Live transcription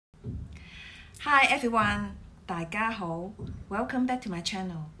Hi everyone, 大家好. Welcome back to my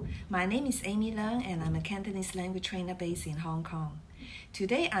channel. My name is Amy Leung and I'm a Cantonese language trainer based in Hong Kong.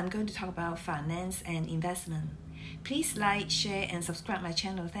 Today I'm going to talk about finance and investment. Please like, share and subscribe my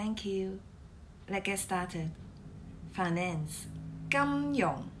channel. Thank you. Let's get started. Finance, 金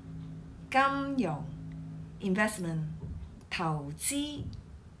融 Investment, 投資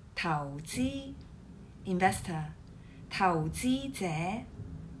Investor, 投資者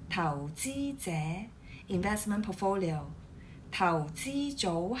Investment porfolio, 投資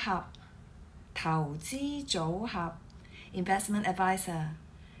組合 Investment advisor,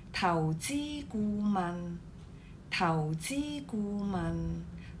 投資顧問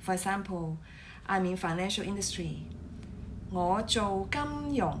For example, I'm in financial industry. 我做金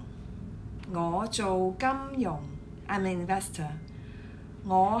融 I'm an investor.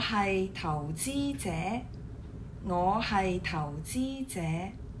 我係投資者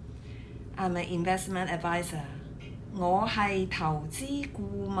I'm an investment advisor. 我係投資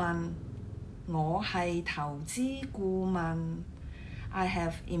顧問 I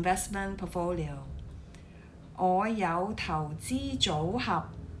have investment portfolio. 我有投資組合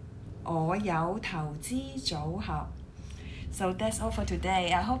So that's all for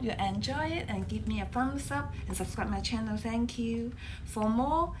today. I hope you enjoy it and give me a thumbs up and subscribe my channel. Thank you. For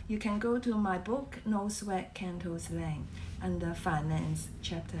more, you can go to my book, No Sweat Canto Slang, under Finance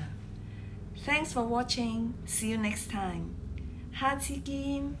chapter. Thanks for watching. See you next time. 下次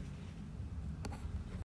見。